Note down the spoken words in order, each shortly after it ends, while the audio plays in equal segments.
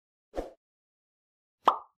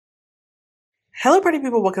Hello party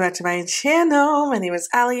people, welcome back to my channel. My name is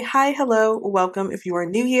Allie. Hi, hello, welcome if you are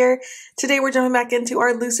new here. Today we're jumping back into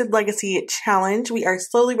our Lucid Legacy Challenge. We are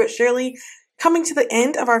slowly but surely coming to the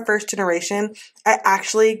end of our first generation. I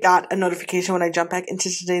actually got a notification when I jumped back into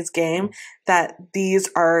today's game that these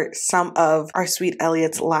are some of our sweet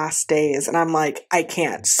Elliot's last days, and I'm like, I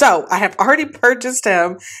can't. So I have already purchased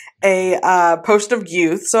him a potion of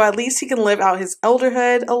youth, so at least he can live out his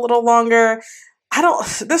elderhood a little longer.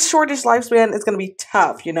 This shortish lifespan is going to be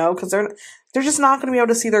tough, you know, because they're just not going to be able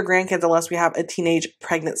to see their grandkids unless we have a teenage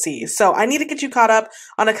pregnancy. So I need to get you caught up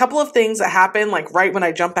on a couple of things that happen like right when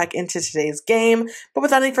I jump back into today's game. But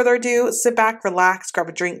without any further ado, sit back, relax, grab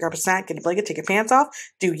a drink, grab a snack, get a blanket, take your pants off,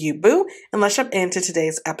 do you boo, and let's jump into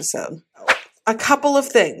today's episode. A couple of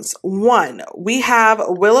things. One, we have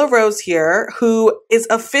Willow Rose here, who is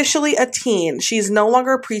officially a teen. She's no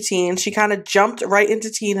longer a preteen. She kind of jumped right into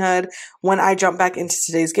teenhood when I jump back into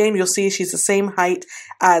today's game. You'll see she's the same height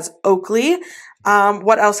as Oakley.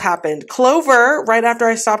 What else happened? Clover, right after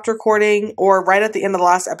I stopped recording, or right at the end of the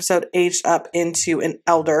last episode, aged up into an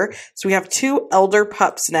elder. So we have 2 elder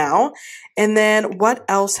pups now. And then what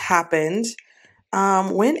else happened?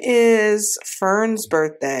 When is Fern's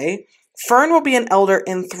birthday? Fern will be an elder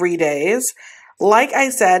in 3 days. Like I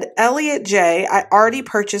said, Elliot J, I already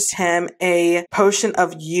purchased him a potion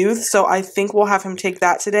of youth, so I think we'll have him take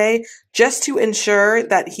that today just to ensure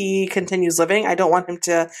that he continues living. I don't want him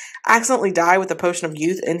to accidentally die with a potion of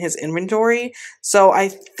youth in his inventory. So I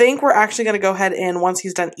think we're actually going to go ahead and once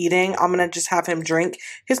he's done eating, I'm going to just have him drink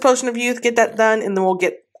his potion of youth, get that done, and then we'll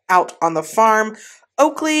get out on the farm.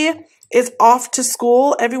 Oakley is off to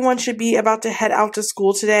school. Everyone should be about to head out to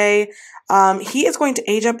school today. He is going to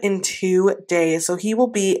age up in 2 days, so he will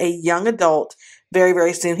be a young adult very,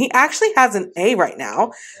 very soon. He actually has an A right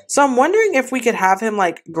now, so I'm wondering if we could have him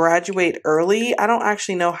like graduate early. I don't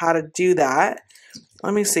actually know how to do that.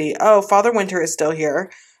 Let me see. Oh, Father Winter is still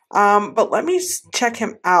here. But let me check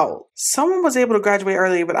him out. Someone was able to graduate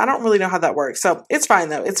early, but I don't really know how that works. So it's fine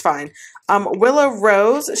though. It's fine. Willow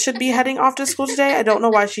Rose should be heading off to school today. I don't know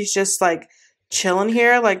why she's just like chilling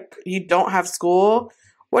here. Like, you don't have school.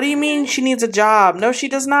 What do you mean she needs a job? No, she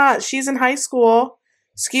does not. She's in high school.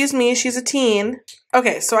 Excuse me. She's a teen.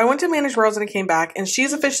 Okay. So I went to manage roles and I came back and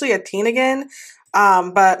she's officially a teen again.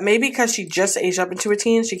 But maybe because she just aged up into a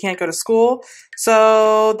teen, she can't go to school.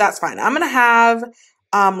 So that's fine. I'm going to have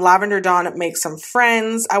Lavender Dawn make some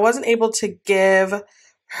friends. I wasn't able to give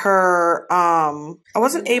her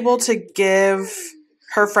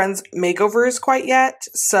friends makeovers quite yet,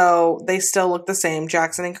 so they still look the same,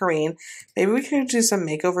 Jackson and Kareen. Maybe we can do some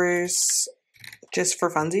makeovers just for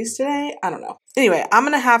funsies today. I don't know. Anyway, I'm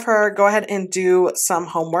going to have her go ahead and do some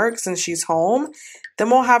homework since she's home. Then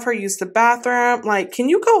we'll have her use the bathroom. Like, can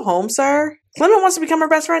you go home, sir? Clement wants to become her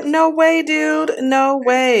best friend? No way, dude. No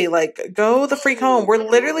way. Like, go the freak home. We're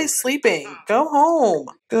literally sleeping. Go home.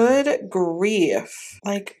 Good grief.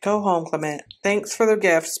 Like, go home, Clement. Thanks for the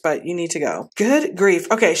gifts, but you need to go. Good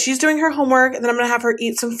grief. Okay, she's doing her homework, and then I'm going to have her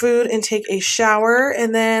eat some food and take a shower.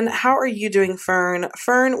 And then, how are you doing, Fern?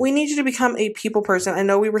 Fern, we need you to become a people person. I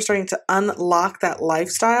know we were starting to unlock that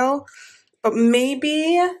lifestyle, but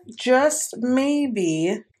maybe, just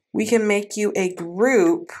maybe, we can make you a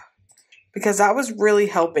group because that was really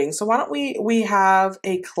helping. So why don't we have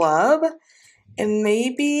a club and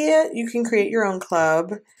maybe you can create your own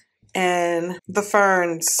club and the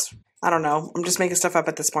Ferns, I don't know. I'm just making stuff up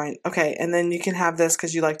at this point. Okay. And then you can have this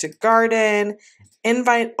because you like to garden,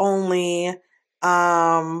 invite only,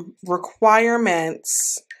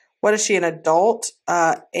 requirements. What is she, an adult?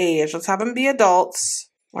 Age. Let's have them be adults.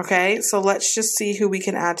 Okay. So let's just see who we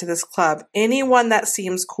can add to this club. Anyone that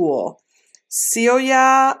seems cool.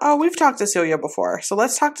 Celia. Oh, we've talked to Celia before. So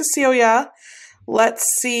let's talk to Celia. Let's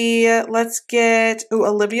see. Let's get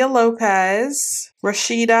Olivia Lopez.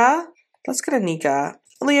 Rashida. Let's get Anika.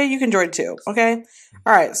 Leah, you can join too. Okay.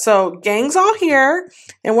 All right. So gang's all here.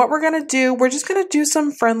 And what we're going to do, we're just going to do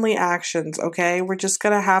some friendly actions. Okay. We're just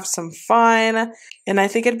going to have some fun. And I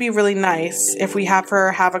think it'd be really nice if we have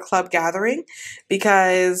her have a club gathering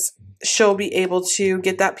because she'll be able to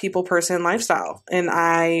get that people person lifestyle. And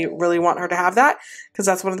I really want her to have that because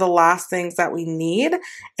that's one of the last things that we need.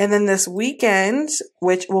 And then this weekend,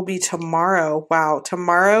 which will be tomorrow. Wow.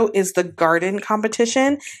 Tomorrow is the garden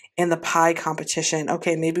competition and the pie competition.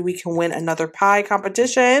 Okay. Maybe we can win another pie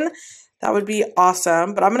competition. That would be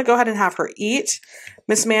awesome. But I'm going to go ahead and have her eat.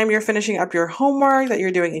 Miss Ma'am, you're finishing up your homework that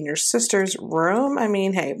you're doing in your sister's room. I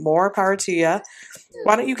mean, hey, more power to you.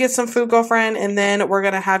 Why don't you get some food, girlfriend, and then we're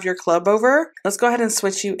going to have your club over. Let's go ahead and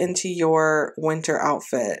switch you into your winter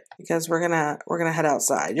outfit because we're going to head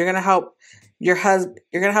outside. You're going to help You're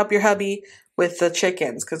gonna help your hubby with the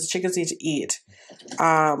chickens because the chickens need to eat.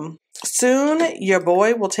 Soon your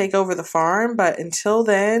boy will take over the farm, but until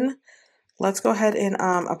then, let's go ahead and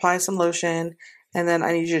apply some lotion, and then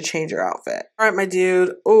I need you to change your outfit. All right, my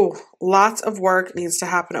dude. Oh, lots of work needs to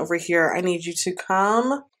happen over here. I need you to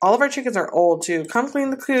come. All of our chickens are old too. Come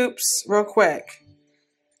clean the coops real quick.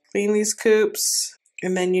 Clean these coops,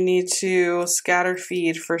 and then you need to scatter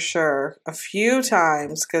feed for sure a few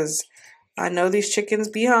times because I know these chickens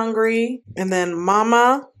be hungry. And then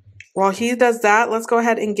mama, while he does that, let's go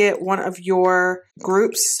ahead and get one of your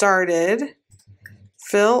groups started.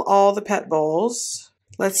 Fill all the pet bowls.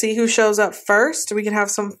 Let's see who shows up first. We can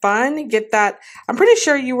have some fun. Get that. I'm pretty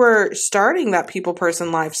sure you were starting that people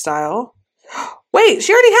person lifestyle. Wait,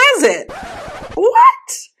 she already has it.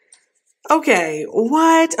 What? Okay,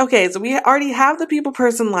 what? Okay, so we already have the people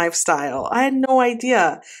person lifestyle. I had no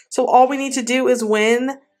idea. So all we need to do is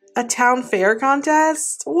win a town fair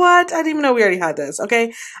contest? What? I didn't even know we already had this.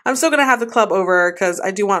 Okay, I'm still gonna have the club over because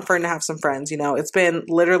I do want Fern to have some friends. You know, it's been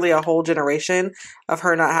literally a whole generation of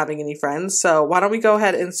her not having any friends. So why don't we go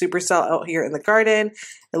ahead and supercell out here in the garden?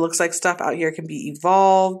 It looks like stuff out here can be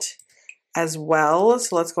evolved as well.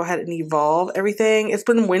 So let's go ahead and evolve everything. It's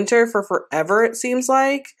been winter for forever, it seems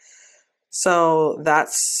like. So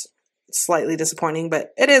that's slightly disappointing,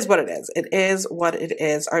 but it is what it is. It is what it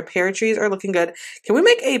is. Our pear trees are looking good. Can we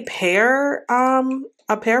make a pear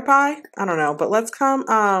pie? I don't know, but let's come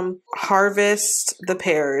harvest the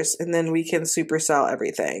pears and then we can supercell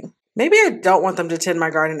everything. Maybe I don't want them to tend my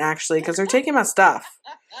garden actually because they're taking my stuff.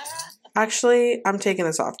 Actually, I'm taking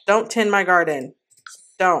this off. Don't tend my garden.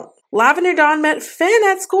 Don't. Lavender Dawn met Finn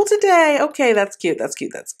at school today. Okay, that's cute. That's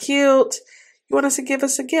cute. That's cute. You want us to give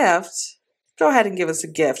us a gift? Go ahead and give us a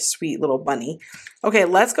gift, sweet little bunny. Okay,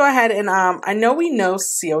 let's go ahead and I know we know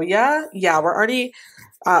Celia. Yeah, we're already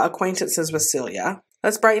acquaintances with Celia.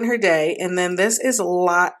 Let's brighten her day. And then this is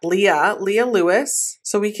Leah Lewis.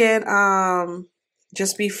 So we can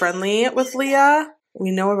just be friendly with Leah.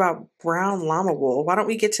 We know about brown llama wool. Why don't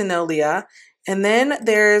we get to know Leah? And then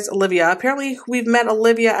there's Olivia. Apparently we've met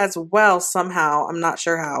Olivia as well somehow. I'm not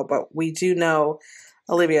sure how, but we do know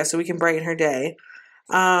Olivia, so we can brighten her day.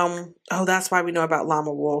 Oh, that's why we know about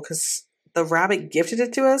llama wool, because the rabbit gifted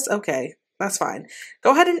it to us? Okay, that's fine.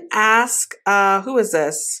 Go ahead and ask, who is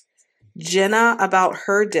this? Jenna about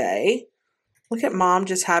her day. Look at mom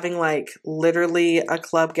just having like literally a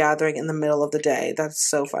club gathering in the middle of the day. That's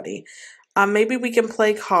so funny. Maybe we can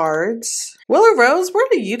play cards. Willow Rose,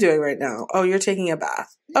 what are you doing right now? Oh, you're taking a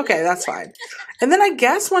bath. Okay, that's fine. And then I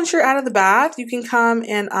guess once you're out of the bath, you can come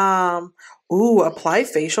and, apply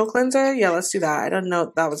facial cleanser. Yeah, let's do that. I don't know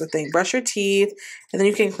if that was a thing. Brush your teeth, and then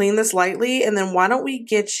you can clean this lightly. And then why don't we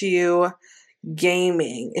get you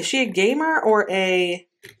gaming? Is she a gamer or a...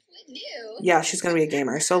 Yeah, she's going to be a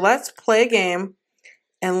gamer. So let's play a game,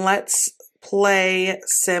 and let's play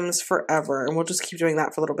Sims Forever. And we'll just keep doing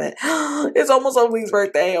that for a little bit. It's almost Owen's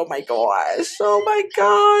birthday. Oh my gosh. Oh my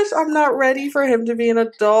gosh. I'm not ready for him to be an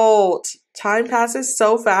adult. Time passes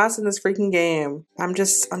so fast in this freaking game. I'm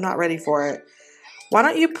not ready for it. Why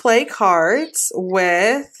don't you play cards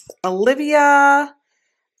with Olivia,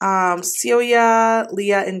 Celia,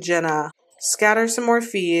 Leah, and Jenna. Scatter some more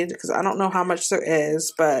feed because I don't know how much there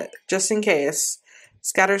is, but just in case,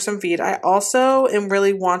 scatter some feed. I also am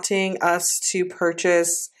really wanting us to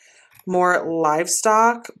purchase more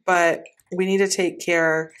livestock, but we need to take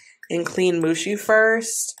care and clean Mushu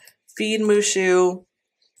first. Feed Mushu.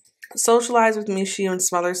 Socialize with Mushu and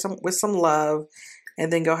smother with some love,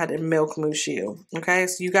 and then go ahead and milk Mushu. Okay,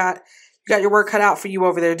 so you got your work cut out for you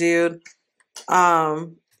over there, dude.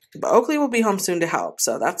 But Oakley will be home soon to help,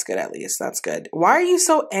 so that's good at least. That's good. Why are you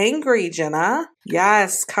so angry, Jenna?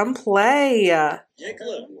 Yes, come play. I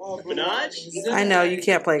know you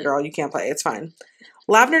can't play, girl. You can't play. It's fine.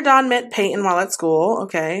 Lavender Dawn met Peyton while at school.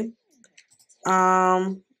 Okay.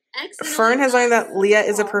 Fern has learned that Leah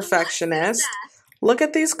is a perfectionist. Look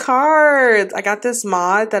at these cards. I got this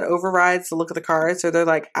mod that overrides the look of the cards. So they're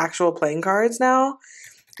like actual playing cards now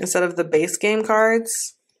instead of the base game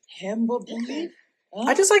cards.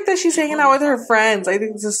 I just like that she's hanging out with her friends. I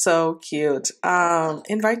think this is so cute.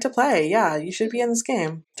 Invite to play. Yeah, you should be in this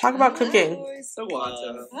game. Talk about cooking.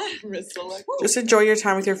 Just enjoy your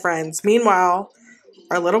time with your friends. Meanwhile,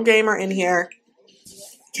 our little gamer in here.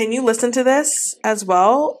 Can you listen to this as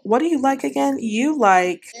well? What do you like again?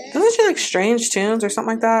 Doesn't she like Strange Tunes or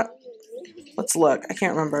something like that? Let's look. I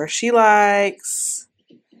can't remember. She likes,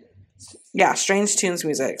 yeah, Strange Tunes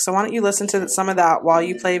music. So why don't you listen to some of that while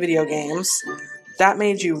you play video games? That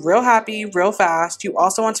made you real happy, real fast. You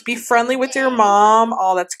also want to be friendly with your mom.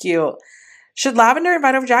 Oh, that's cute. Should Lavender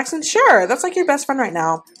invite over Jackson? Sure, that's like your best friend right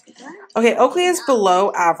now. Okay, Oakley is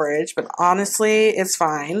below average, but honestly, it's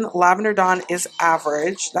fine. Lavender Dawn is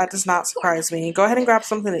average. That does not surprise me. Go ahead and grab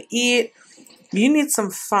something to eat. You need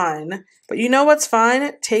some fun. But you know what's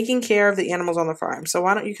fun? Taking care of the animals on the farm. So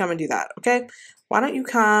why don't you come and do that, okay? Why don't you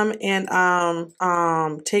come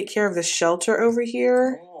and take care of the shelter over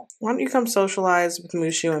here? Why don't you come socialize with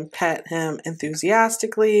Mushu and pet him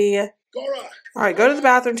enthusiastically? All right, go to the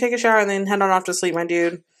bathroom, take a shower, and then head on off to sleep, my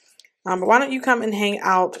dude. But why don't you come and hang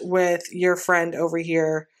out with your friend over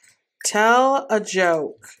here? Tell a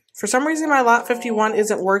joke. For some reason, my lot 51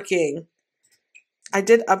 isn't working. I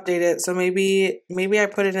did update it, so maybe I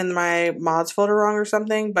put it in my mods folder wrong or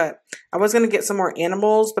something, but I was going to get some more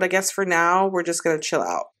animals, but I guess for now, we're just going to chill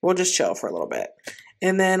out. We'll just chill for a little bit.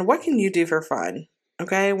 And then what can you do for fun?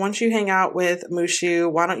 Okay, once you hang out with Mushu,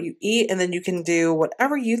 why don't you eat, and then you can do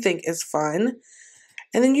whatever you think is fun.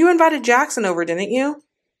 And then you invited Jackson over, didn't you?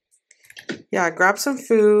 Yeah, grab some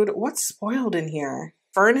food. What's spoiled in here?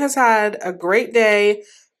 Fern has had a great day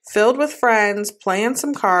filled with friends, playing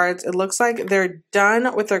some cards. It looks like they're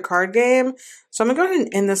done with their card game. So I'm going to go ahead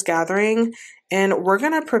and end this gathering. And we're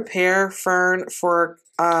going to prepare Fern for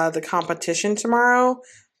the competition tomorrow.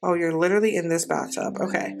 Oh, you're literally in this bathtub.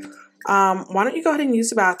 Okay. Why don't you go ahead and use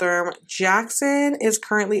the bathroom? Jackson is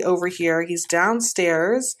currently over here. He's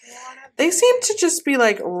downstairs. They seem to just be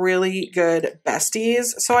like really good besties.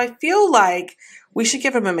 So I feel like we should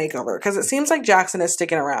give him a makeover because it seems like Jackson is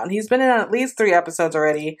sticking around. He's been in at least 3 episodes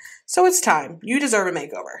already. So it's time. You deserve a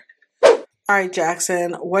makeover. All right,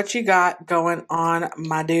 Jackson, what you got going on,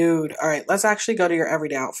 my dude? All right, let's actually go to your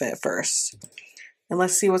everyday outfit first. And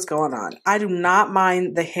let's see what's going on. I do not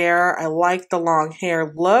mind the hair. I like the long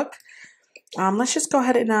hair look. Let's just go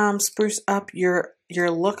ahead and spruce up your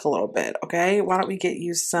look a little bit, okay? Why don't we get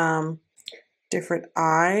you some different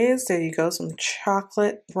eyes? There you go, some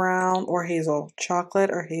chocolate, brown, or hazel. Chocolate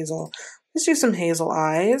or hazel. Let's do some hazel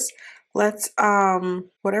eyes. Let's,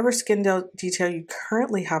 whatever skin detail you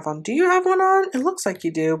currently have on. Do you have one on? It looks like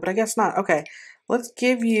you do, but I guess not. Okay, let's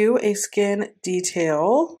give you a skin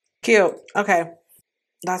detail. Cute. Okay,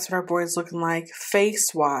 that's what our boy's looking like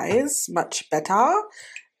face-wise. Much better.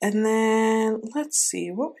 And then, let's see,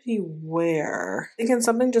 what would he wear? Thinking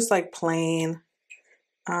something just like plain.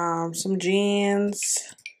 Some jeans,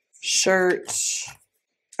 shirt.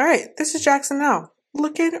 All right, this is Jackson now.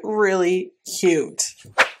 Looking really cute.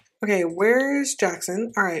 Okay, where's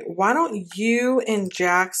Jackson? All right, why don't you and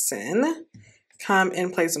Jackson come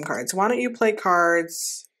and play some cards? Why don't you play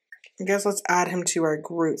cards? I guess let's add him to our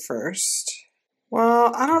group first.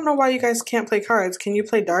 Well, I don't know why you guys can't play cards. Can you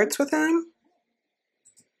play darts with him?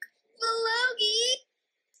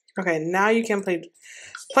 Okay, now you can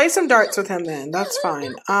play some darts with him then. That's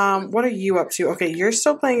fine. What are you up to? Okay, you're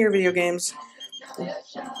still playing your video games.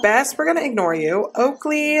 Bess, we're gonna ignore you.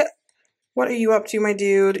 Oakley, what are you up to, my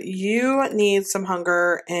dude? You need some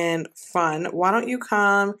hunger and fun. Why don't you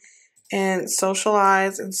come and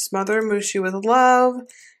socialize and smother Mushu with love,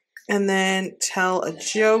 and then tell a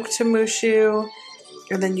joke to Mushu,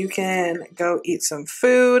 and then you can go eat some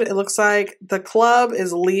food. It looks like the club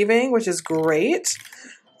is leaving, which is great.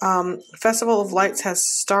 Festival of Lights has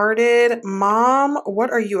started. Mom, what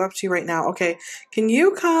are you up to right now? Okay, can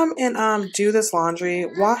you come and do this laundry?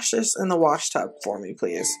 Wash this in the wash tub for me,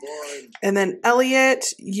 please. And then Elliot,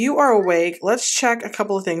 you are awake. Let's check a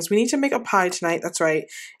couple of things. We need to make a pie tonight. That's right.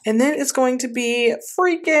 And then it's going to be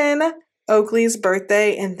freaking Oakley's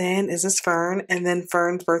birthday. And then is this Fern? And then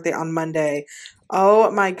Fern's birthday on Monday. Oh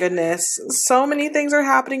my goodness. So many things are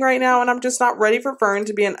happening right now, and I'm just not ready for Fern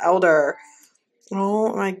to be an elder.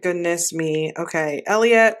 Oh my goodness me. Okay,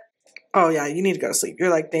 Elliot. Oh yeah, you need to go to sleep. You're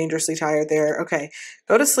like dangerously tired there. Okay,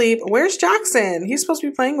 go to sleep. Where's Jackson? He's supposed to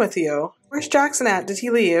be playing with you. Where's Jackson at? Did he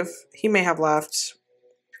leave? He may have left.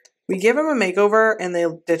 We give him a makeover and they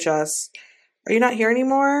ditch us. Are you not here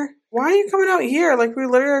anymore? Why are you coming out here? Like, we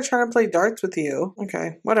literally are trying to play darts with you.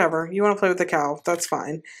 Okay, whatever. You want to play with the cow. That's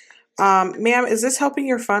fine. Ma'am, is this helping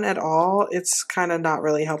your fun at all? It's kind of not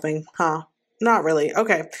really helping, huh? Not really.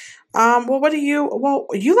 Okay. Well,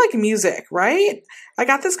 you like music, right? I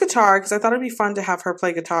got this guitar because I thought it'd be fun to have her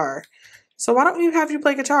play guitar. So why don't we have you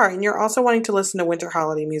play guitar? And you're also wanting to listen to winter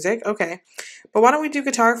holiday music. Okay. But why don't we do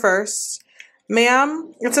guitar first?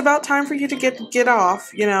 Ma'am, it's about time for you to get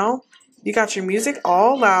off, you know? You got your music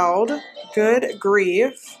all loud. Good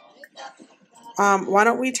grief. Why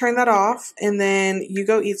don't we turn that off and then you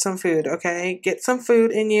go eat some food, okay? Get some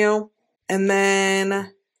food in you. And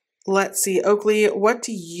then let's see, Oakley, what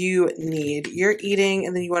do you need? You're eating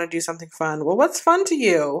and then you want to do something fun. Well, what's fun to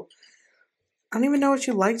you? I don't even know what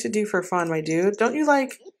you like to do for fun, my dude. Don't you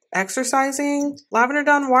like Exercising? Lavender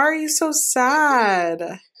Dawn, why are you so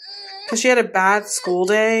sad? Because she had a bad school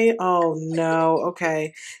day? Oh no,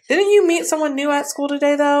 okay. Didn't you meet someone new at school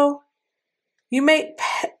today though? You met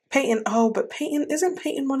Peyton. Oh, but Peyton, isn't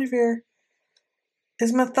Peyton one of your...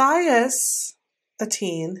 Is Matthias a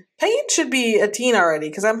teen? Peyton should be a teen already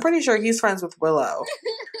because I'm pretty sure he's friends with Willow.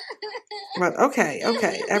 But okay.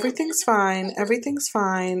 Everything's fine. Everything's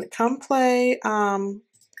fine. Come play,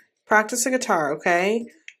 practice the guitar, okay?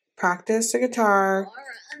 Practice the guitar.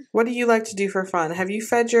 What do you like to do for fun? Have you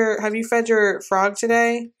fed your frog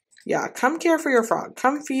today? Yeah, come care for your frog.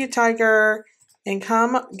 Come feed Tiger and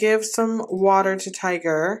come give some water to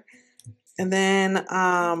Tiger. And then,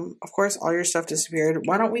 of course, all your stuff disappeared.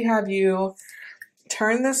 Why don't we have you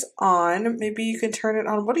turn this on? Maybe you can turn it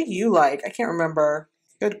on. What do you like? I can't remember.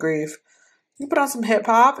 Good grief. You put on some hip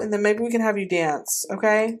hop and then maybe we can have you dance,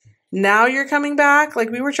 okay? Now you're coming back? Like,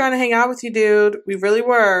 we were trying to hang out with you, dude. We really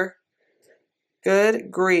were. Good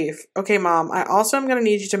grief. Okay, Mom, I also am going to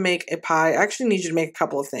need you to make a pie. I actually need you to make a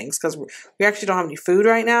couple of things because we actually don't have any food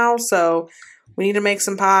right now. So we need to make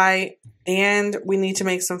some pie and we need to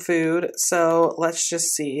make some food. So let's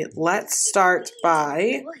just see. Let's start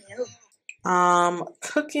by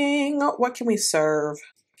cooking. What can we serve?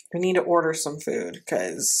 We need to order some food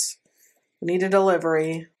because we need a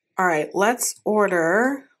delivery. All right, let's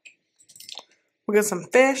order. We'll get some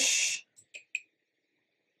fish.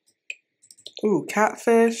 Ooh,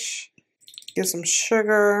 catfish. Get some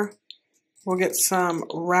sugar. We'll get some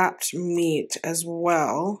wrapped meat as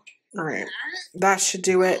well. All right, that should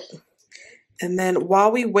do it. And then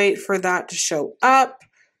while we wait for that to show up,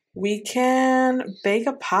 we can bake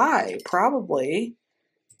a pie, probably.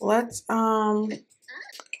 Let's, ooh,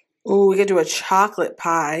 we could do a chocolate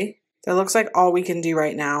pie. That looks like all we can do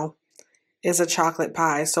right now is a chocolate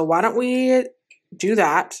pie. So why don't we do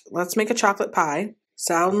that? Let's make a chocolate pie.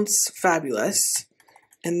 Sounds fabulous.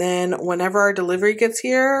 And then whenever our delivery gets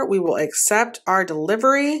here, we will accept our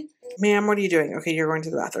delivery. Ma'am, what are you doing? Okay, you're going to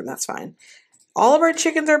the bathroom. That's fine. All of our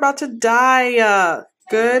chickens are about to die.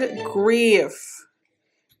 Good grief.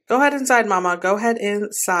 Go ahead inside, Mama. Go ahead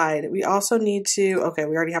inside. We also need to... Okay,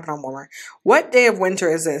 we already have it on warmer. What day of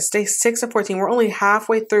winter is this? Day 6 of 14. We're only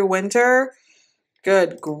halfway through winter.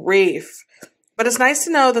 Good grief. But it's nice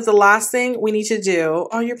to know that the last thing we need to do...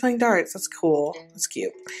 Oh, you're playing darts. That's cool. That's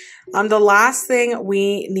cute. The last thing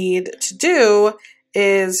we need to do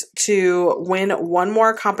is to win one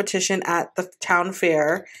more competition at the town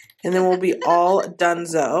fair. And then we'll be all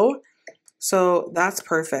donezo. So that's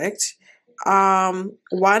perfect.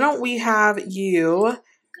 Why don't we have you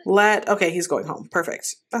okay, he's going home.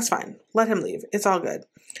 Perfect. That's fine. Let him leave. It's all good.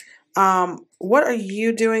 What are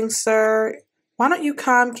you doing, sir? Why don't you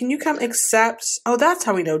come? Can you come accept? Oh, that's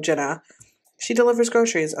how we know Jenna. She delivers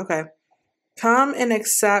groceries. Okay. Come and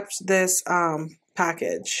accept this,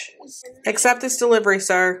 package. Accept this delivery,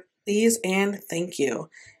 sir. Please and thank you.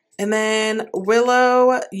 And then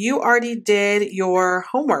Willow, you already did your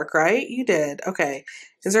homework, right? You did. Okay.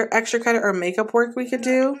 Is there extra credit or makeup work we could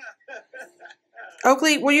do?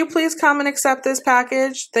 Oakley, will you please come and accept this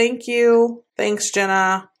package? Thank you. Thanks,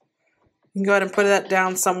 Jenna. You can go ahead and put that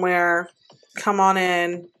down somewhere. Come on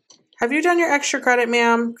in. Have you done your extra credit,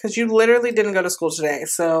 ma'am? Because you literally didn't go to school today.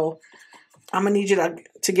 So I'm going to need you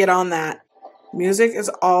to get on that. Music is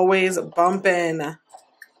always bumping.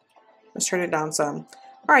 Let's turn it down some.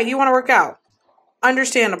 All right, you want to work out.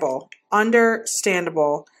 Understandable.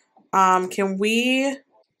 Understandable. Can we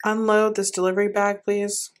unload this delivery bag,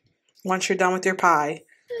 please? Once you're done with your pie.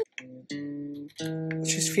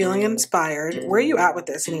 She's feeling inspired. Where are you at with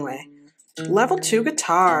this anyway? Level 2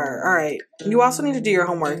 guitar. All right. You also need to do your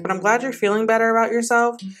homework, but I'm glad you're feeling better about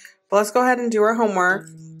yourself. But let's go ahead and do our homework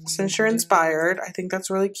since you're inspired. I think that's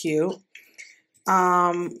really cute.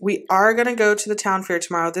 We are going to go to the town fair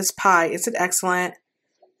tomorrow. This pie, is it excellent?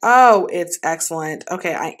 Oh, it's excellent.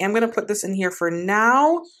 Okay, I am going to put this in here for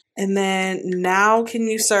now. And then now can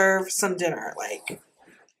you serve some dinner? Like,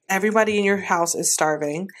 everybody in your house is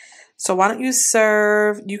starving. So why don't you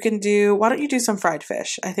why don't you do some fried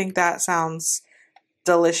fish? I think that sounds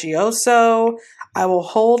delicioso. I will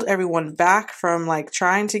hold everyone back from like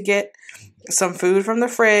trying to get some food from the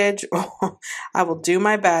fridge. I will do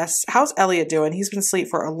my best. How's Elliot doing? He's been asleep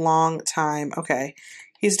for a long time. Okay.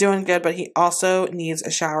 He's doing good, but he also needs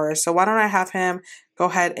a shower. So why don't I have him go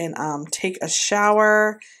ahead and take a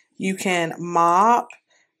shower. You can mop,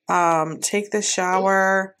 take the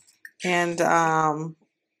shower, and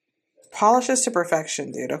polish this to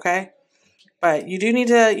perfection, dude, okay? But you do need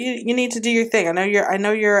to you need to do your thing. I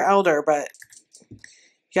know you're an elder, but you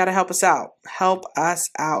gotta help us out. Help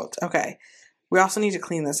us out. Okay. We also need to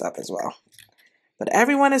clean this up as well. But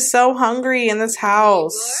everyone is so hungry in this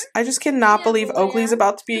house. I just cannot believe Oakley's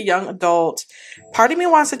about to be a young adult. Part of me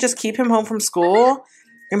wants to just keep him home from school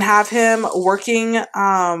and have him working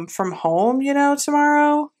from home, you know,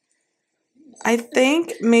 tomorrow. I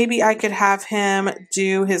think maybe I could have him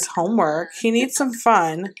do his homework. He needs some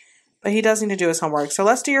fun, but he does need to do his homework. So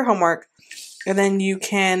let's do your homework, and then you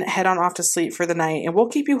can head on off to sleep for the night, and we'll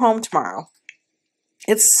keep you home tomorrow.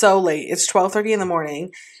 It's so late. It's 12:30 in the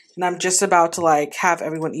morning, and I'm just about to, like, have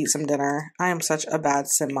everyone eat some dinner. I am such a bad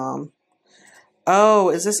sim mom. Oh,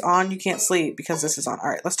 is this on? You can't sleep because this is on. All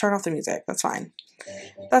right, let's turn off the music. That's fine.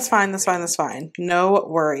 That's fine. That's fine. That's fine. No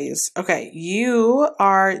worries. Okay, you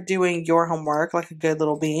are doing your homework like a good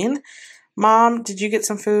little bean. Mom, did you get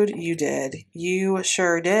some food? You did. You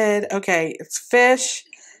sure did. Okay, it's fish.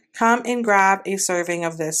 Come and grab a serving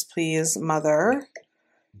of this, please, Mother.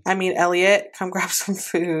 Elliot, come grab some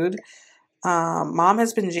food. Mom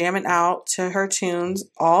has been jamming out to her tunes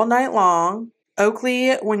all night long.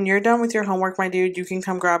 Oakley, when you're done with your homework, my dude, you can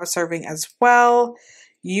come grab a serving as well.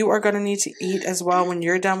 You are going to need to eat as well when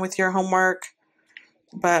you're done with your homework.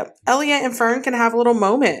 But Elliot and Fern can have a little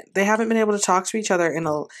moment. They haven't been able to talk to each other in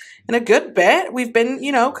a good bit. We've been,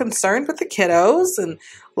 you know, concerned with the kiddos and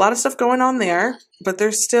a lot of stuff going on there. But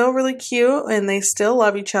they're still really cute and they still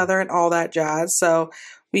love each other and all that jazz. So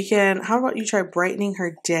we can, how about you try brightening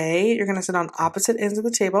her day? You're going to sit on opposite ends of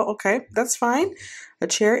the table. Okay, that's fine. A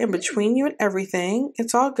chair in between you and everything.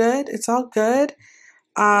 It's all good. It's all good.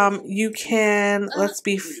 You can, let's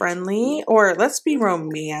be friendly or let's be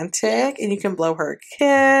romantic and you can blow her a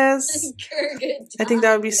kiss. I think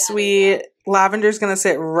that would be sweet. Lavender's going to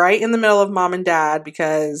sit right in the middle of Mom and Dad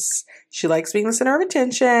because she likes being the center of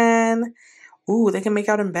attention. Ooh, they can make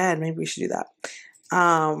out in bed. Maybe we should do that.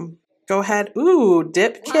 Go ahead. Ooh,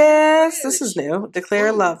 dip kiss. This is new.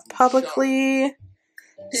 Declare love publicly.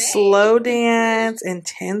 Slow dance.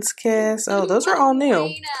 Intense kiss. Oh, those are all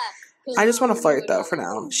new. I just want to flirt, though, for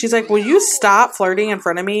now. She's like, will you stop flirting in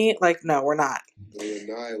front of me? Like, no, we're not.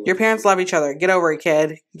 Your parents love each other. Get over it,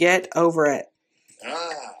 kid. Get over it.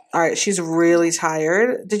 All right, she's really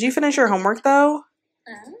tired. Did you finish your homework, though?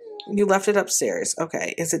 You left it upstairs.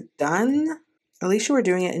 Okay, is it done? At least you were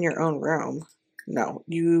doing it in your own room. No,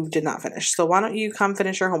 you did not finish. So why don't you come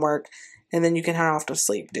finish your homework, and then you can head off to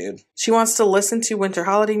sleep, dude. She wants to listen to winter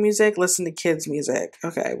holiday music, listen to kids' music.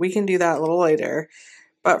 Okay, we can do that a little later.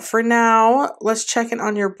 But for now, let's check in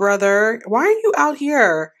on your brother. Why are you out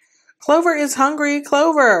here? Clover is hungry.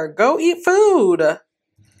 Clover, go eat food.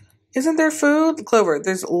 Isn't there food? Clover,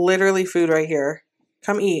 there's literally food right here.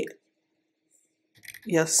 Come eat.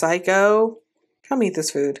 You psycho. Come eat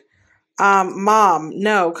this food. Mom,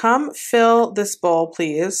 no, come fill this bowl,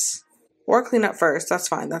 please. Or clean up first. That's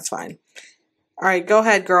fine. That's fine. All right, go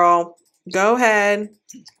ahead, girl. Go ahead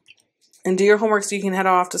and do your homework so you can head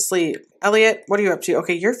off to sleep. Elliot, what are you up to?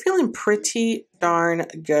 Okay, you're feeling pretty darn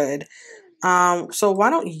good. So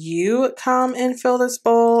why don't you come and fill this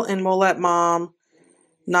bowl and we'll let Mom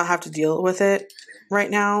not have to deal with it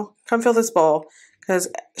right now. Come fill this bowl because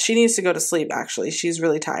she needs to go to sleep, actually. She's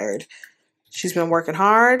really tired. She's been working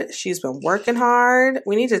hard. She's been working hard.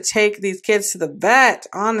 We need to take these kids to the vet,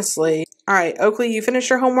 honestly. All right, Oakley, you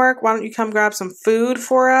finished your homework. Why don't you come grab some food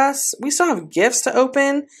for us? We still have gifts to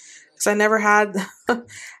open because I never had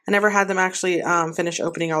them actually finish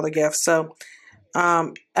opening all the gifts. So,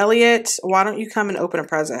 Elliot, why don't you come and open a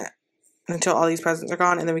present until all these presents are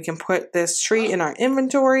gone, and then we can put this tree in our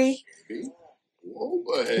inventory.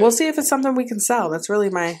 We'll see if it's something we can sell. That's really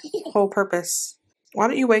my whole purpose. Why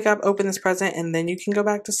don't you wake up, open this present, and then you can go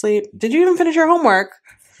back to sleep? Did you even finish your homework?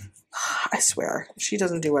 I swear, she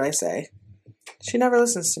doesn't do what I say. She never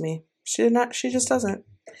listens to me. She just doesn't.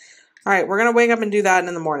 All right, we're going to wake up and do that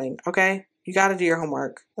in the morning, okay? You got to do your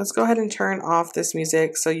homework. Let's go ahead and turn off this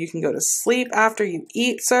music so you can go to sleep after you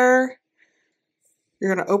eat, sir.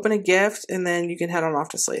 You're going to open a gift, and then you can head on off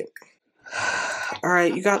to sleep. All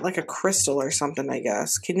right, you got like a crystal or something, I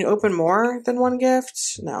guess. Can you open more than one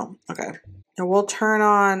gift? No. Okay. And we'll turn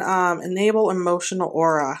on enable emotional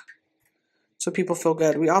aura so people feel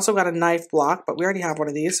good. We also got a knife block, but we already have one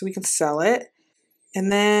of these, so we can sell it.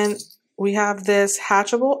 And then we have this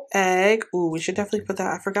hatchable egg. Ooh, we should definitely put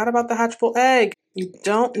that. I forgot about the hatchable egg. You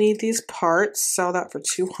don't need these parts. Sell that for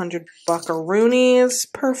 200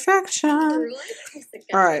 buckaroonies. Perfection.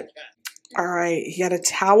 All right. All right. You got a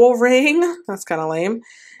towel ring. That's kind of lame.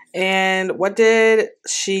 And what did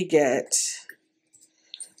she get?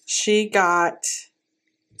 She got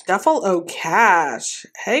duffel o cash.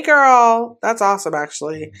 Hey, girl. That's awesome,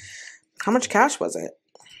 actually. How much cash was it?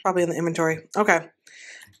 Probably in the inventory. Okay.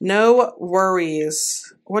 No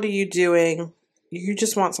worries. What are you doing? You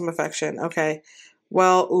just want some affection. Okay.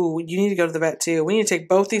 Well, ooh, you need to go to the vet too. We need to take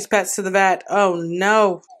both these pets to the vet. Oh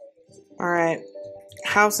no. All right.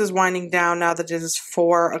 House is winding down now that it is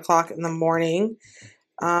 4 o'clock in the morning.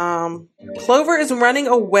 Clover is running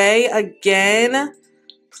away again.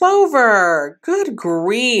 Clover, good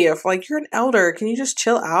grief. Like, you're an elder. Can you just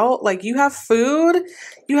chill out? Like, you have food,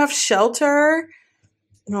 you have shelter.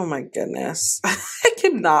 Oh my goodness. I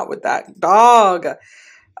cannot with that dog.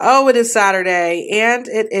 Oh, it is Saturday, and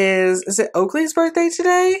is it Oakley's birthday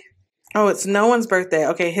today? Oh, it's no one's birthday.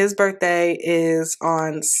 Okay, his birthday is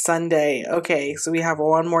on Sunday. Okay, so we have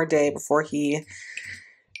one more day before he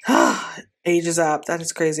ages up. That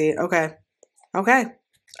is crazy. Okay.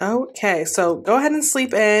 Okay, so go ahead and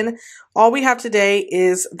sleep in. All we have today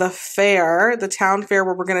is the fair, the town fair,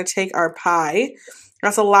 where we're going to take our pie.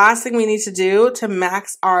 That's the last thing we need to do to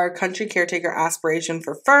max our country caretaker aspiration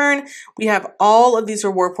for Fern. We have all of these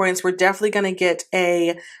reward points. We're definitely going to get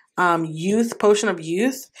a youth potion of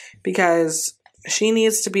youth because she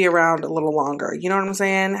needs to be around a little longer. You know what I'm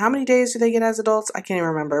saying? How many days do they get as adults? I can't even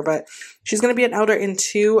remember, but she's going to be an elder in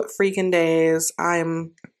 2 freaking days.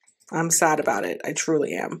 I'm sad about it. I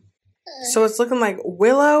truly am. So it's looking like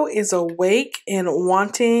Willow is awake and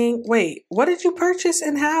wanting... Wait, what did you purchase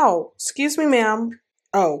and how? Excuse me, ma'am.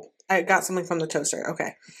 Oh, I got something from the toaster.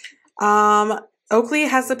 Okay. Oakley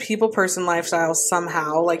has the people person lifestyle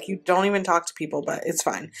somehow. Like, you don't even talk to people, but it's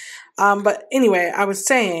fine. But anyway, I was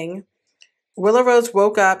saying... Willow Rose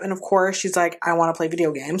woke up and of course she's like, I want to play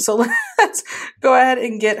video games. So let's go ahead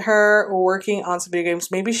and get her working on some video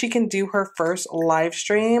games. Maybe she can do her first live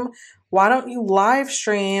stream. Why don't you live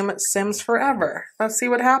stream Sims Forever? Let's see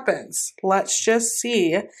what happens. Let's just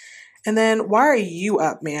see. And then why are you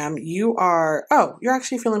up, ma'am? You are, oh, you're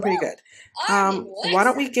actually feeling pretty good. Why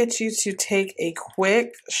don't we get you to take a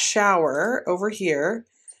quick shower over here?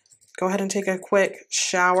 Go ahead and take a quick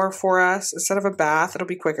shower for us instead of a bath. It'll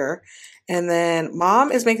be quicker. And then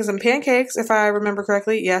Mom is making some pancakes, if I remember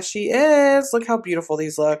correctly. Yes, she is. Look how beautiful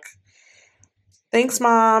these look. Thanks,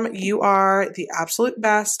 Mom. You are the absolute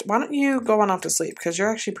best. Why don't you go on off to sleep? Because you're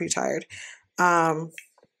actually pretty tired. But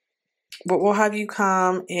we'll have you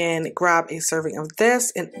come and grab a serving of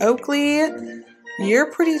this. And Oakley,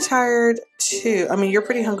 you're pretty tired too. I mean, you're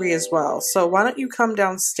pretty hungry as well. So why don't you come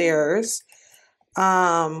downstairs?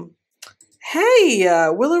 Hey,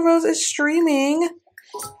 Willow Rose is streaming.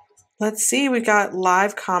 Let's see, we got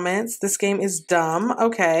live comments. This game is dumb.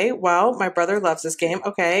 Okay, well, my brother loves this game.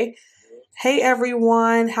 Okay. Hey,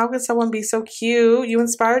 everyone. How could someone be so cute? You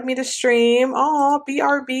inspired me to stream. Aw,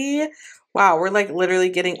 BRB. Wow, we're like literally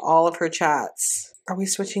getting all of her chats. Are we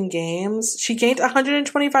switching games? She gained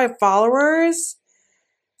 125 followers?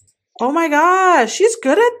 Oh my gosh, she's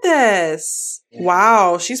good at this.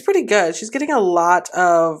 Wow, she's pretty good. She's getting a lot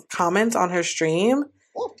of comments on her stream.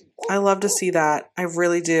 I love to see that. I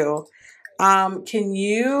really do. Can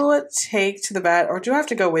you take to the vet, or do I have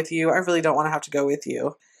to go with you? I really don't want to have to go with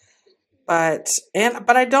you. But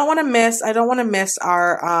I don't want to miss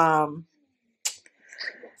our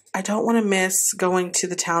I don't want to miss going to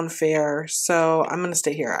the town fair. So I'm going to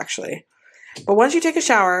stay here actually. But once you take a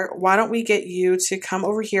shower, why don't we get you to come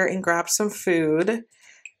over here and grab some food?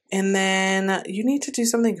 And then you need to do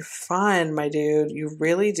something fun, my dude. You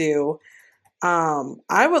really do.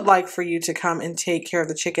 I would like for you to come and take care of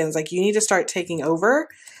the chickens. Like, you need to start taking over.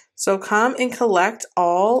 So come and collect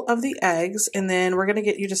all of the eggs, and then we're going to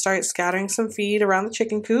get you to start scattering some feed around the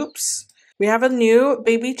chicken coops. We have a new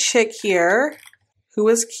baby chick here who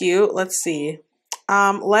is cute. Let's see.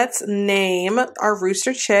 Let's name our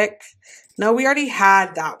rooster chick. No, we already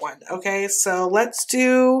had that one. Okay, so let's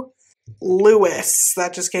do Lewis.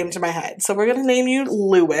 That just came to my head. So we're going to name you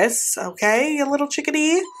Lewis. Okay, you little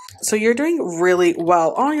chickadee. So you're doing really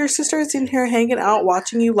well. Oh, your sister is in here hanging out,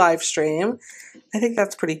 watching you live stream. I think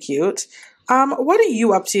that's pretty cute. What are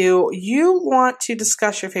you up to? You want to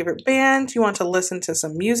discuss your favorite band. You want to listen to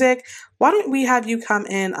some music. Why don't we have you come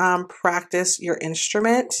and practice your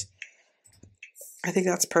instrument? I think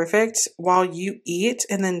that's perfect. While you eat.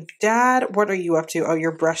 And then Dad, what are you up to? Oh,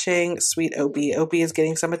 you're brushing sweet Opie. Opie is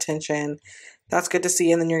getting some attention. That's good to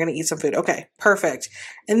see. And then you're going to eat some food. Okay, perfect.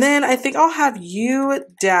 And then I think I'll have you,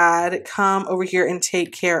 Dad, come over here and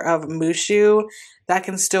take care of Mushu. That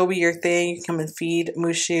can still be your thing. You can come and feed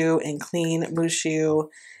Mushu and clean Mushu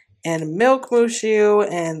and milk Mushu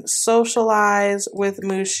and socialize with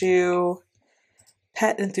Mushu.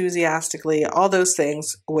 Pet enthusiastically. All those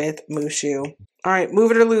things with Mushu. All right, move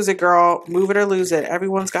it or lose it, girl. Move it or lose it.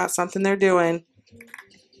 Everyone's got something they're doing.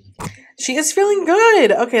 She is feeling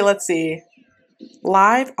good. Okay, let's see.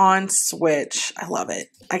 Live on Switch. I love it.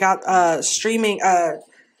 I got streaming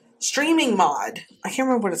streaming mod. I can't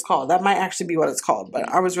remember what it's called. That might actually be what it's called, but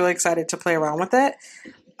I was really excited to play around with it.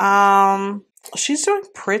 She's doing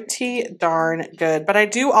pretty darn good, but I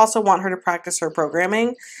do also want her to practice her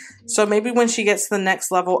programming. So maybe when she gets to the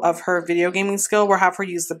next level of her video gaming skill, we'll have her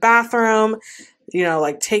use the bathroom, you know,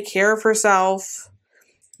 like take care of herself,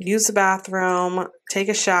 use the bathroom, take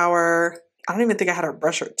a shower. I don't even think I had her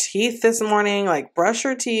brush her teeth this morning. Like brush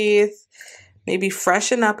her teeth, maybe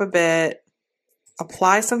freshen up a bit,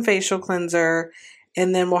 apply some facial cleanser,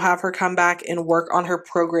 and then we'll have her come back and work on her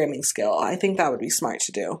programming skill. I think that would be smart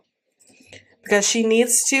to do. Because she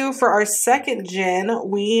needs to, for our second gen,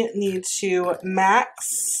 we need to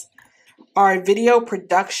max our video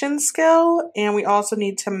production skill, and we also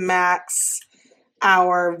need to max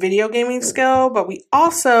our video gaming skill, but we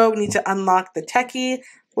also need to unlock the techie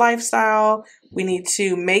lifestyle. We need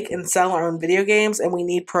to make and sell our own video games, and we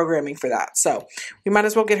need programming for that. So we might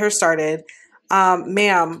as well get her started.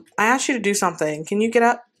 Ma'am, I asked you to do something. Can you get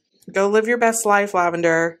up? Go live your best life,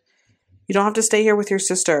 Lavender. You don't have to stay here with your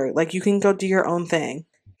sister. Like, you can go do your own thing.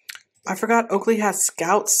 I forgot Oakley has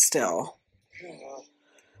scouts still.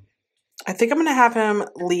 I think I'm going to have him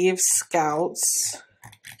leave scouts.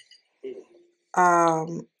 I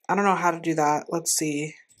don't know how to do that. Let's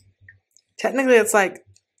see. Technically, it's like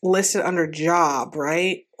listed under job,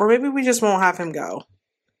 right? Or maybe we just won't have him go.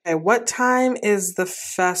 Okay, what time is the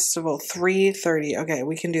festival? 3:30. Okay,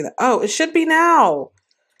 we can do that. Oh, it should be now.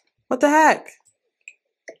 What the heck?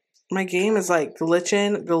 My game is like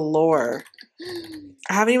glitching galore.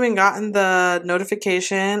 I haven't even gotten the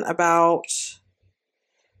notification about...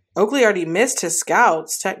 Oakley already missed his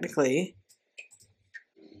scouts, technically.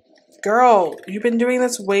 Girl, you've been doing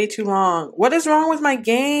this way too long. What is wrong with my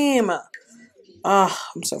game? Ugh,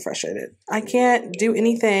 I'm so frustrated. I can't do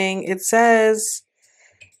anything. It says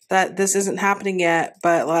that this isn't happening yet,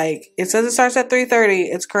 but like, it says it starts at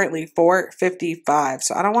 3:30. It's currently 4:55,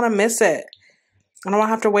 so I don't want to miss it. I don't want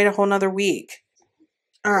to have to wait a whole nother week.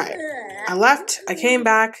 All right. I left, I came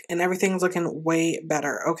back, and everything's looking way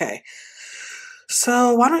better. Okay.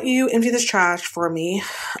 So why don't you empty this trash for me?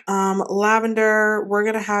 Lavender, we're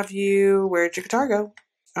going to have you, where'd your guitar go?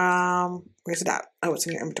 Where's it at? Oh, it's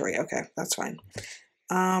in your inventory. Okay, that's fine.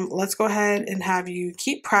 Let's go ahead and have you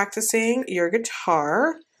keep practicing your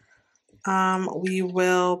guitar. We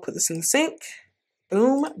will put this in the sink.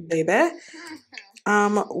 Boom, baby.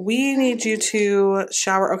 We need you to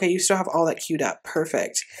shower. Okay, you still have all that queued up.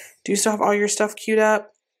 Perfect. Do you still have all your stuff queued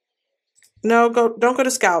up? No, don't go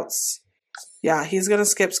to scouts. Yeah, he's going to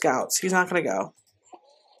skip scouts. He's not going to go.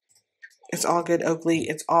 It's all good, Oakley.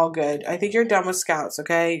 It's all good. I think you're done with scouts,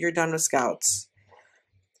 okay? You're done with scouts.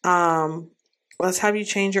 Let's have you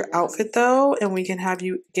change your outfit, though, and we can have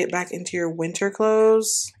you get back into your winter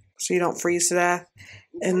clothes so you don't freeze to death.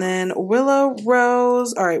 And then Willow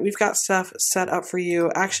Rose. All right, we've got stuff set up for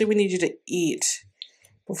you. Actually, we need you to eat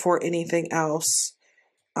before anything else.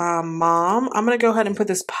 Mom, I'm going to go ahead and put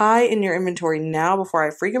this pie in your inventory now before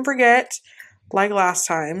I freaking forget, like last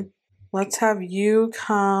time. Let's have you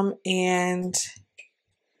come and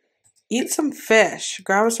eat some fish.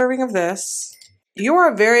 Grab a serving of this. You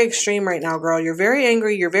are very extreme right now, girl. You're very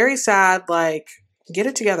angry. You're very sad. Like, get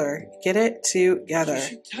it together. Get it together. You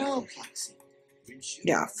should tell Foxy.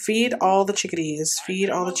 Yeah, feed all the chickadees. Feed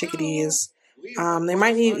all the chickadees. They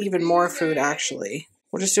might need even more food, actually.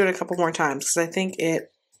 We'll just do it a couple more times because I think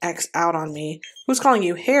it X out on me. Who's calling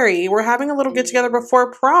you? Harry. We're having a little get-together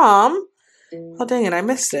before prom. Oh, dang it. I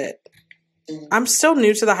missed it. I'm still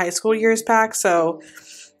new to the high school years pack, so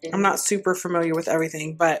I'm not super familiar with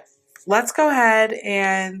everything. But let's go ahead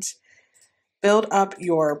and build up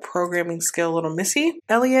your programming skill, little missy.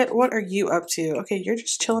 Elliot, what are you up to? Okay, you're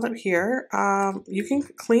just chilling up here. You can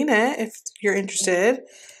clean it if you're interested.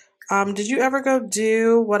 Did you ever go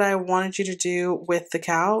do what I wanted you to do with the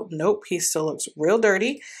cow? Nope, he still looks real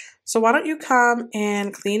dirty. So why don't you come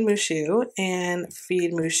and clean Mushu and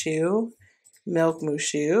feed Mushu, milk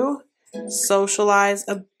Mushu, socialize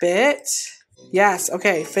a bit. Yes,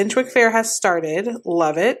 okay, Finchwick Fair has started.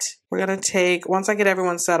 Love it. We're going to take, once I get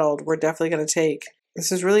everyone settled, we're definitely going to take,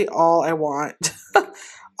 this is really all I want.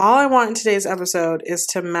 All I want in today's episode is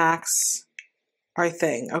to max our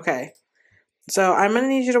thing. Okay, so I'm going to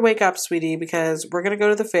need you to wake up, sweetie, because we're going to go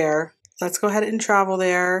to the fair. Let's go ahead and travel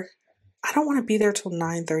there. I don't want to be there till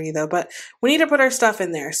 9:30 though, but we need to put our stuff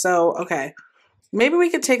in there. So, okay. Maybe we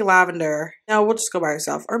could take Lavender. No, we'll just go by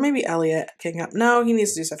ourselves. Or maybe Elliot can come. No, he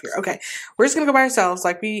needs to do stuff here. Okay, we're just going to go by ourselves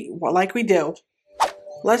like we do.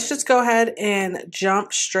 Let's just go ahead and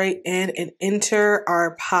jump straight in and enter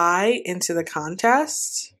our pie into the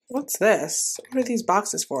contest. What's this? What are these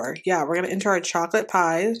boxes for? Yeah, we're going to enter our chocolate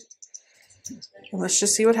pie. Let's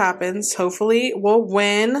just see what happens. Hopefully we'll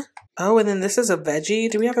win. Oh, and then this is a veggie.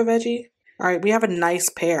 Do we have a veggie? All right, we have a nice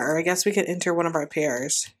pair. I guess we could enter one of our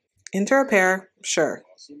pairs. Enter a pair. Sure.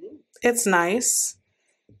 It's nice.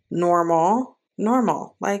 Normal.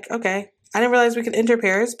 Normal. Like, okay. I didn't realize we could enter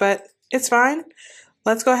pairs, but it's fine.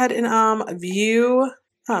 Let's go ahead and view.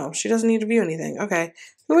 Oh, she doesn't need to view anything. Okay.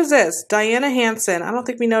 Who is this? Diana Hansen. I don't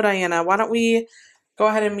think we know Diana. Why don't we go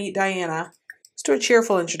ahead and meet Diana? Let's do a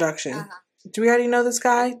cheerful introduction. Do we already know this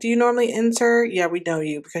guy? Do you normally enter? Yeah, we know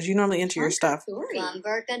you because you normally enter your stuff.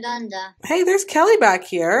 Hey, there's Kelly back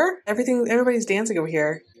here. Everybody's dancing over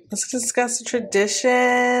here. Let's discuss the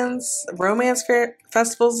traditions, romance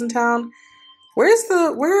festivals in town. Where's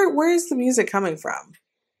the music coming from?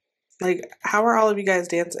 Like, how are all of you guys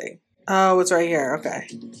dancing? Oh, it's right here. Okay.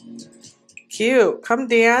 Cute. Come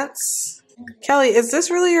dance. Kelly, is this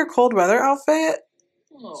really your cold weather outfit?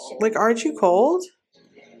 Like, aren't you cold?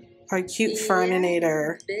 Our cute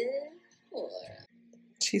Ferninator.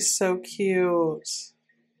 She's so cute.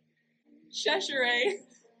 Shashere.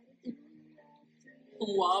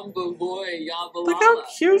 Look how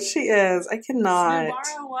cute she is. I cannot.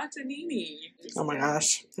 Oh my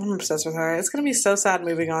gosh. I'm obsessed with her. It's going to be so sad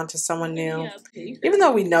moving on to someone new. Even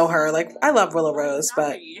though we know her. Like, I love Willow Rose,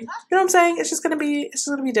 but you know what I'm saying? It's just going to be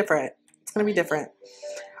different. It's going to be different.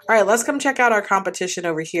 All right, let's come check out our competition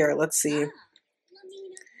over here. Let's see.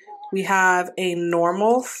 We have a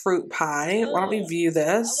normal fruit pie. Why don't we view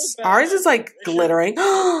this? Ours is like glittering.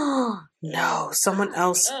 No, someone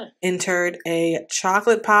else entered a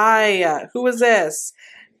chocolate pie. Who is this?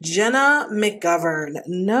 Jenna McGovern.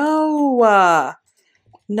 No.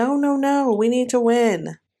 No. We need to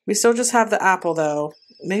win. We still just have the apple though.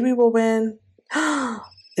 Maybe we'll win.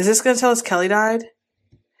 Is this going to tell us Kelly died?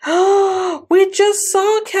 We just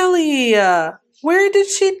saw Kelly. Where did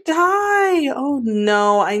she die? Oh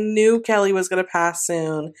no, I knew Kelly was going to pass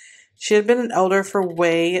soon. She had been an elder for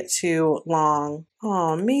way too long.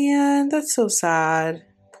 Oh man, that's so sad.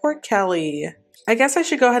 Poor Kelly. I guess I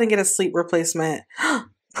should go ahead and get a sleep replacement.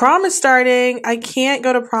 Prom is starting. I can't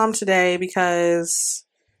go to prom today because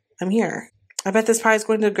I'm here. I bet this pie is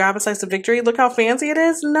going to grab a slice of victory. Look how fancy it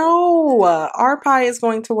is. No, our pie is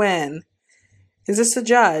going to win. Is this the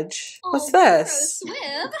judge? What's this?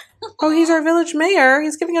 Oh, he's our village mayor.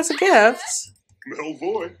 He's giving us a gift.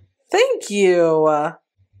 Thank you.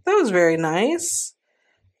 That was very nice.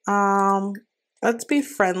 Let's be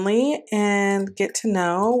friendly and get to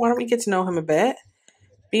know. Why don't we get to know him a bit?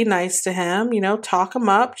 Be nice to him, you know, talk him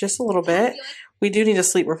up just a little bit. We do need a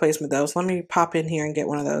sleep replacement though, so let me pop in here and get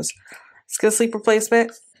one of those. Let's get a sleep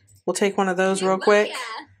replacement. We'll take one of those real quick.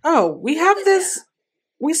 Oh, we have this.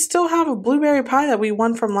 We still have a blueberry pie that we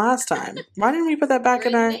won from last time. Why didn't we put that back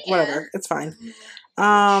in our... Whatever. It's fine.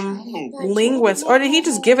 Linguist. Or did he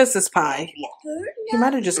just give us this pie? He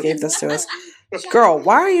might have just gave this to us. Girl,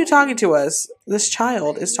 why are you talking to us? This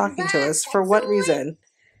child is talking to us. For what reason?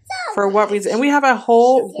 For what reason? And we have a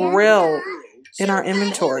whole grill in our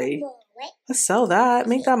inventory. Let's sell that.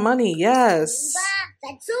 Make that money. Yes.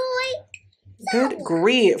 Good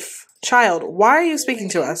grief. Child, why are you speaking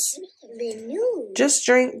to us? Just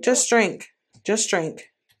drink. Drink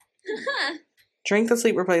the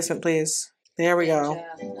sleep replacement, please. There we go.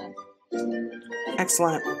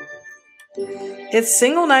 Excellent. It's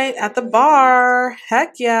single night at the bar.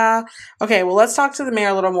 Heck yeah. Okay, well, let's talk to the mayor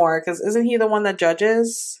a little more, because isn't he the one that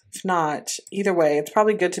judges? If not, either way, it's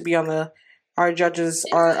probably good to be on our judges,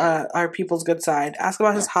 our people's good side. Ask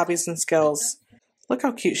about his hobbies and skills. Look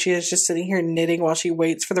how cute she is, just sitting here knitting while she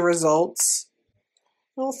waits for the results.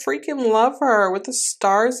 Oh, freaking love her with the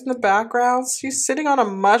stars in the background. She's sitting on a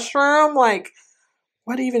mushroom. Like,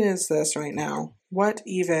 what even is this right now? What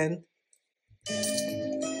even?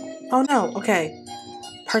 Oh, no. Okay.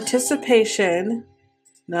 Participation.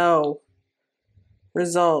 No.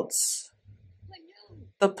 Results.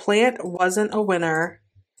 The plant wasn't a winner.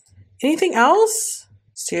 Anything else?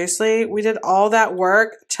 Seriously? We did all that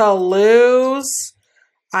work to lose?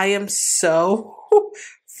 I am so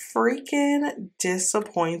freaking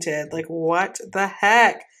disappointed. Like, what the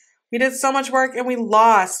heck? We did so much work and we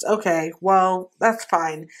lost. Okay, well, that's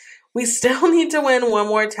fine. We still need to win one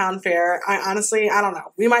more town fair. I don't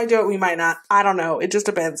know. We might do it, we might not. I don't know. It just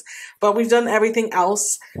depends. But we've done everything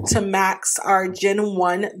else to max our Gen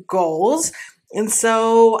 1 goals. And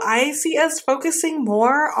so I see us focusing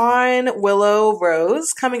more on Willow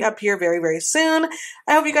Rose coming up here very, very soon.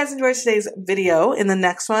 I hope you guys enjoyed today's video. In the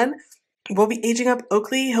next one, we'll be aging up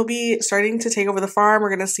Oakley. He'll be starting to take over the farm. We're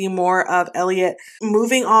going to see more of Elliot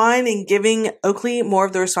moving on and giving Oakley more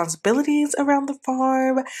of the responsibilities around the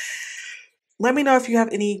farm. let me know if you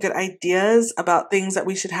have any good ideas about things that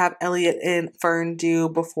we should have Elliot and Fern do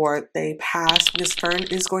before they pass, because Fern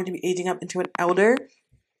is going to be aging up into an elder.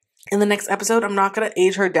 In the next episode, I'm not going to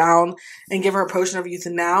age her down and give her a potion of youth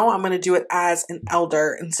now. I'm going to do it as an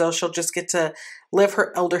elder. And so she'll just get to live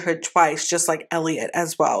her elderhood twice, just like Elliot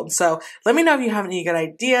as well. So let me know if you have any good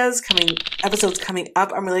ideas, episodes coming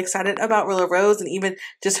up. I'm really excited about Willow Rose and even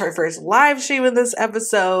just her first live stream in this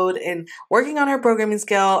episode and working on her programming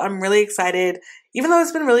skill. I'm really excited. Even though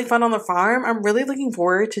it's been really fun on the farm, I'm really looking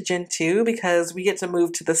forward to Gen 2 because we get to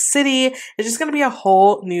move to the city. It's just going to be a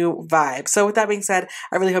whole new vibe. So with that being said,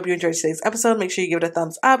 I really hope you enjoyed today's episode. Make sure you give it a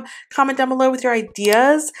thumbs up. Comment down below with your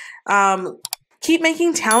ideas. Keep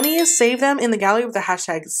making townies, save them in the gallery with the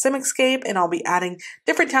hashtag SimEscape, and I'll be adding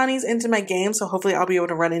different townies into my game, so hopefully I'll be able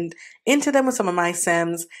to run into them with some of my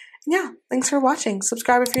Sims. And yeah, thanks for watching.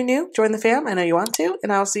 Subscribe if you're new. Join the fam. I know you want to,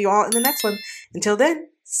 and I'll see you all in the next one. Until then,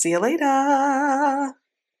 see you later.